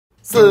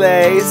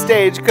Slay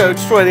Stagecoach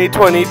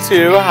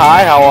 2022.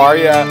 Hi, how are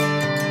ya?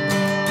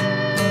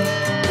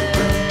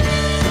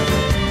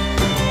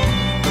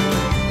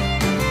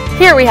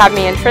 Here we have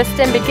me and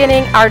Tristan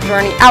beginning our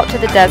journey out to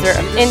the desert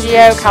of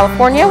Indio,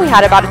 California. We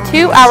had about a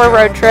 2-hour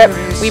road trip.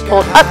 We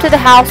pulled up to the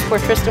house where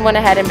Tristan went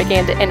ahead and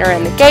began to enter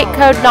in the gate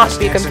code, not to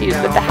be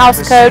confused with the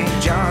house code.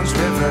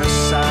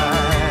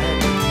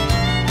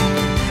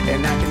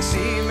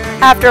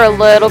 After a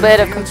little bit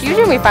of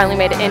confusion, we finally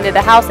made it into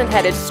the house and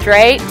headed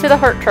straight to the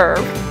hurt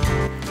curve.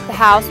 The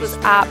house was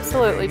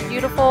absolutely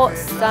beautiful,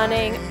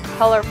 stunning,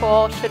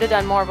 colorful. Should have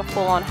done more of a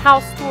full-on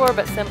house tour,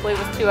 but simply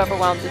was too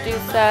overwhelmed to do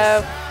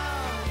so.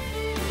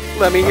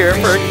 Let me hear it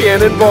for a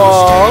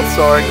cannonball.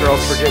 Sorry,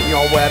 girls, for getting you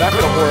all wet. I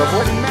feel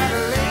horrible.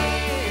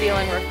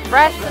 Feeling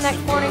refreshed the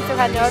next morning, so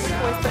had no other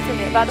choice but to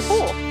knit by the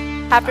pool.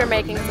 After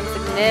making some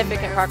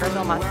significant progress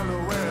on my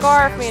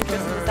scarf, me and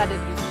Tristan decided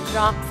to use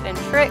jumps and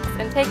tricks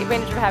and take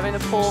advantage of having the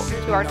pool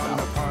to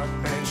ourselves.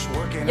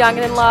 Young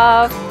and in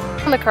love,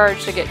 and the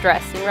courage to get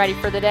dressed and ready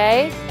for the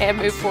day and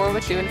move forward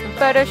with doing some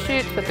photo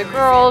shoots with the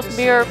girls,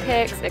 mirror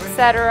pics,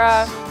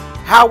 etc.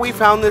 How we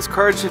found this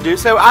courage to do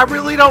so, I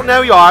really don't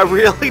know, y'all. I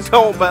really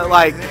don't, but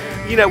like,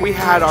 you know, we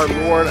had our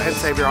Lord and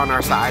Savior on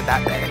our side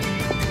that day.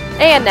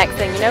 And next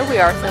thing you know, we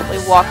are simply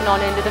walking on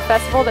into the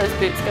festival. Those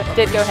boots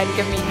did go ahead and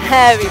give me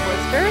heavy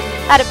blisters.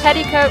 Had a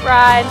petticoat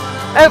ride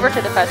over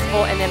to the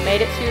festival and then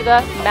made it to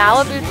the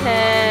Malibu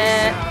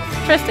tent.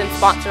 Tristan's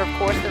sponsor, of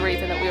course, the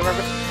reason that we were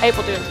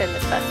able to attend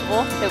this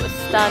festival. It was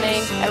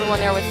stunning. Everyone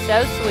there was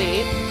so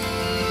sweet.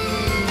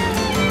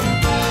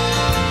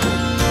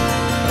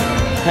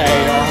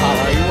 Hey, how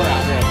are you? We're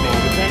out here at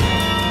Malibu tent.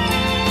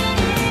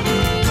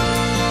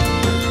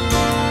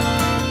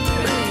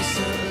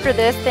 After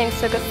this, things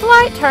took a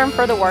slight turn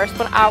for the worse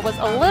when I was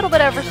a little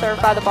bit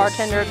overserved by the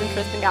bartenders and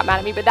Tristan got mad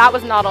at me, but that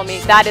was not on me.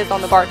 That is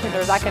on the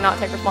bartenders. I cannot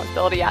take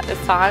responsibility at this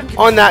time.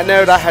 On that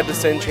note, I had to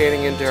send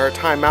Channing into her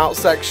timeout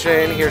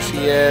section. Here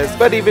she is.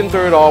 But even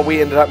through it all,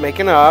 we ended up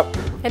making up.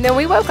 And then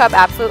we woke up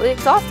absolutely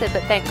exhausted,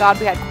 but thank God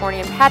we had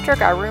Courtney and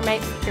Patrick, our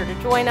roommates, here to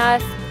join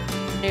us.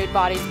 Nude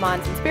bodies,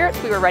 minds, and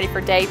spirits. We were ready for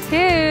day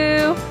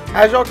 2.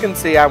 As y'all can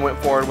see, I went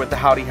forward with the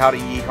Howdy Howdy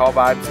Yeehaw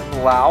Vibes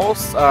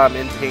blouse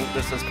in pink.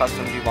 This is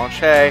custom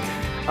Givenchy.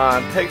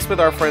 Pics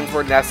with our friends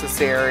were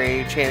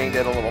necessary. Channing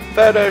did a little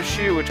photo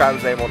shoot, which I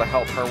was able to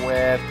help her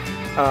with.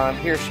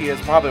 Here she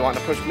is, probably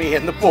wanting to push me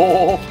in the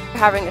pool.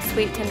 Having a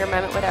sweet, tender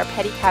moment with our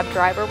pedicab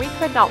driver. We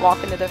could not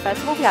walk into the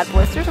festival. We had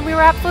blisters and we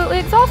were absolutely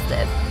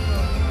exhausted.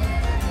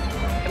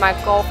 My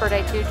goal for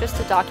day 2, just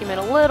to document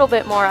a little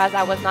bit more, as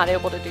I was not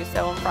able to do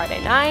so on Friday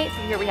night.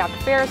 So here we have the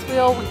Ferris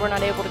wheel. We were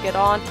not able to get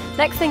on.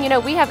 Next thing you know,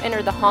 we have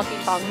entered the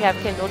honky tonk. We have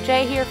Kendall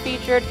J here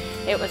featured.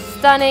 It was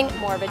stunning,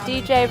 more of a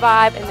DJ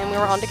vibe, and then we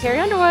were on to Carrie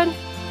Underwood.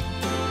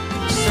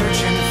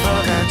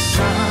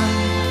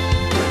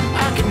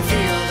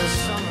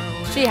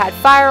 She had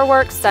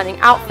fireworks, stunning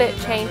outfit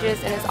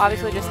changes, and is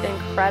obviously just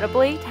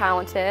incredibly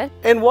talented.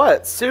 And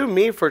what? Sue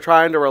me for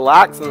trying to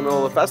relax in the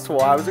middle of the festival.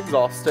 I was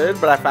exhausted,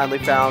 but I finally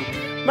found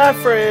my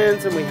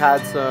friends and we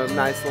had some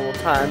nice little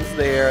times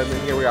there, and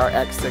then here we are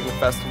exiting the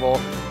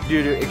festival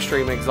due to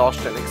extreme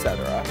exhaustion,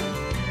 etc.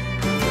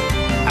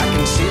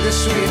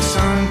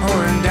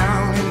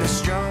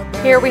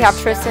 Here we have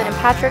Tristan and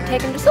Patrick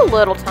taking just a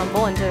little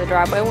tumble into the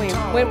driveway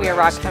when we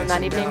arrived home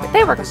that evening, but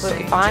they were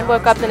completely fine.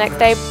 Woke up the next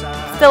day,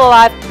 still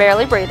alive,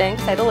 barely breathing,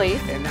 to say the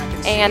least,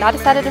 and I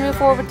decided to move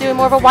forward with doing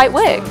more of a white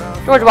wig.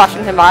 George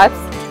Washington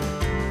vibes.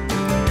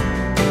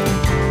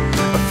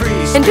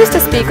 And just to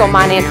speak on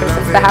mine and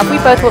Tristan's behalf, we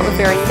both went with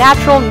very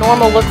natural,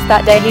 normal looks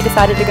that day. He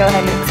decided to go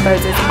ahead and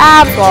expose his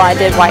abs while I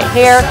did white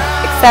hair,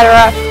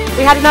 etc.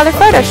 We had another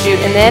photo shoot,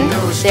 and then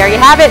there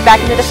you have it, back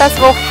into the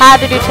festival.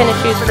 Had to do tennis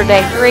shoes for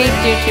day 3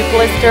 due to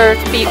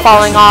blisters, feet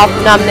falling off,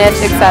 numbness,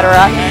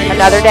 etc.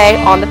 Another day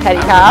on the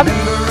pedicab.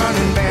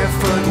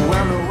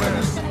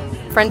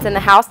 Friends in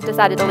the house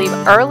decided to leave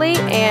early,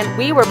 and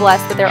we were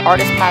blessed with their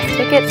artist pass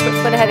tickets, which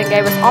went ahead and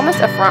gave us almost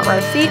a front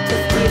row seat to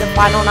see the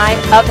final night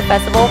of the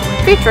festival,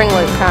 featuring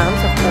Luke Combs,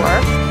 of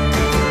course.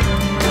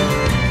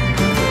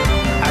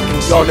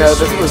 Y'all know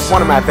this was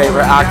one of my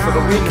favorite acts of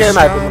the weekend.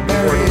 I've been looking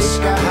forward to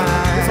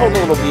this whole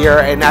little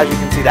beer, and as you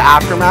can see the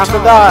aftermath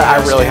of that,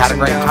 I really had a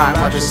great time,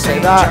 let's just say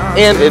that.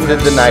 And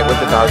ended the night with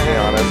the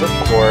Dagianas, of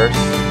course.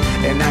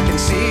 And I can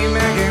see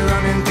Maggie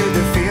running through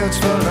the fields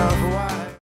full of water.